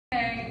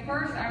Okay,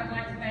 first I would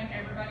like to thank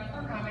everybody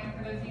for coming.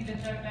 For those of you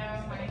that don't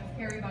know, my name is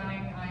Carrie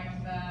Bunning. I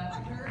am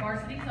the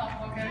varsity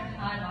softball coach.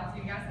 Hi, lots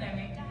of you guys know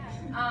me.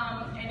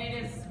 And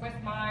it is with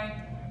my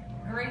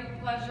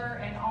great pleasure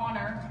and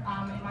honor,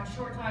 in my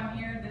short time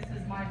here, this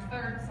is my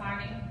third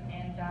signing,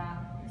 and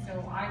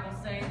so I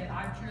will say that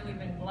I've truly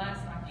been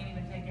blessed. I can't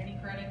even take any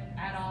credit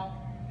at all,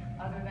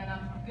 other than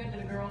I'm good to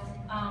the girls.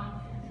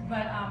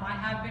 But I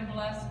have been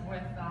blessed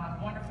with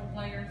wonderful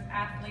players,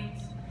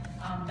 athletes,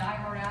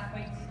 diehard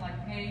athletes like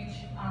Payge.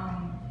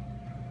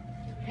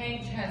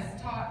 Payge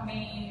has taught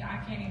me, I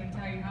can't even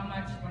tell you how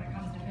much when it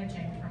comes to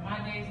pitching. From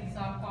my days in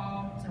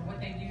softball to what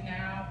they do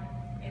now,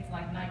 it's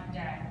like night and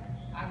day.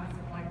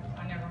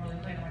 I never really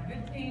played on a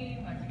good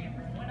team, like we didn't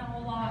really win a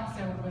whole lot,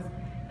 so it was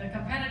the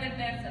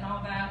competitiveness and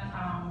all that,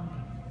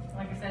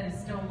 like I said, is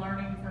still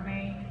learning for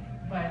me,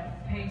 but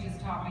Payge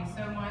has taught me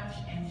so much,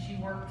 and she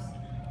works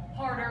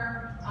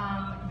harder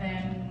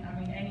than,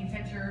 any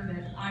pitcher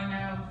that I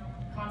know,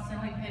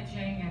 constantly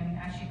pitching, and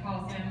as she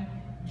calls him,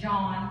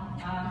 John,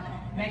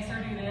 makes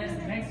her do this,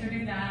 makes her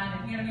do that,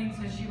 and you know what I mean,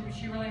 so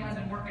she really has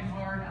been working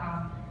hard.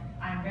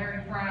 I'm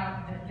very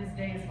proud that this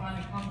day has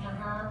finally come for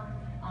her.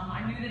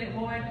 I knew that it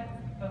would,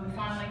 but we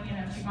finally,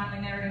 she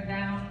finally narrowed it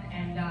down,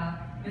 and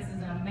this is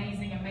an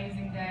amazing,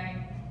 amazing day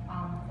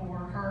for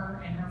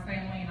her and her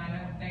family, and I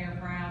know that they are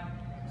proud.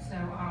 So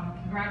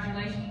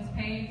congratulations,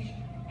 Payge,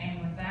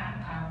 and with that,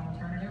 I will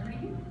turn it over to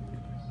you.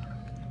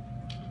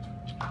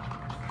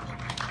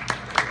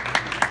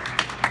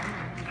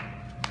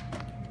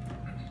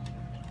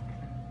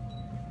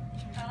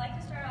 I'd like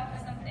to start off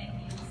with some thank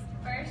yous.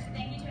 First,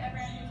 thank you to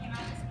everyone who came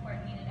out to support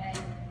me today.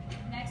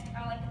 Next,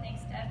 I'd like to thank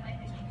Steph, my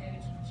pitching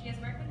coach. She has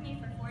worked with me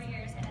for 4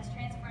 years and has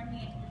transformed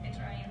me into the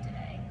pitcher I am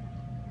today.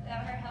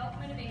 Without her help,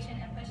 motivation,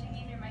 and pushing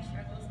me through my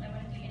struggles, I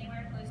wouldn't be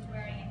anywhere close to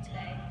where I am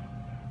today.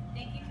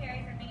 Thank you,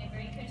 Carrie, for being a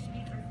great coach to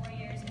me for 4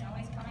 years and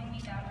always calming me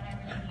down when I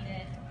really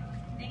needed.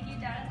 Thank you,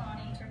 Dad and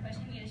Lonnie, for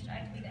pushing me to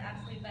strive to be the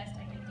absolute best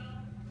I could be.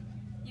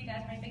 You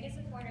guys are my biggest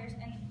supporters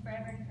and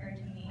forever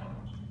encouraging me.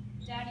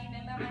 Dad, you've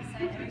been by my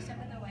side every step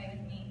of the way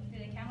with me,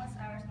 through the countless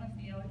hours on the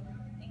field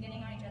and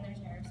getting on each other's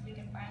nerves. We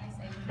can finally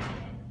say we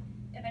did it.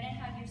 If I didn't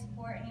have your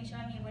support and you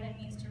showing me what it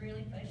means to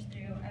really push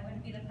through, I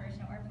wouldn't be the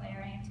person or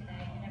player I am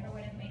today and never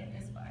would have made it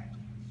this far.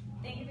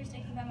 Thank you for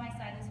sticking by my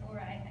side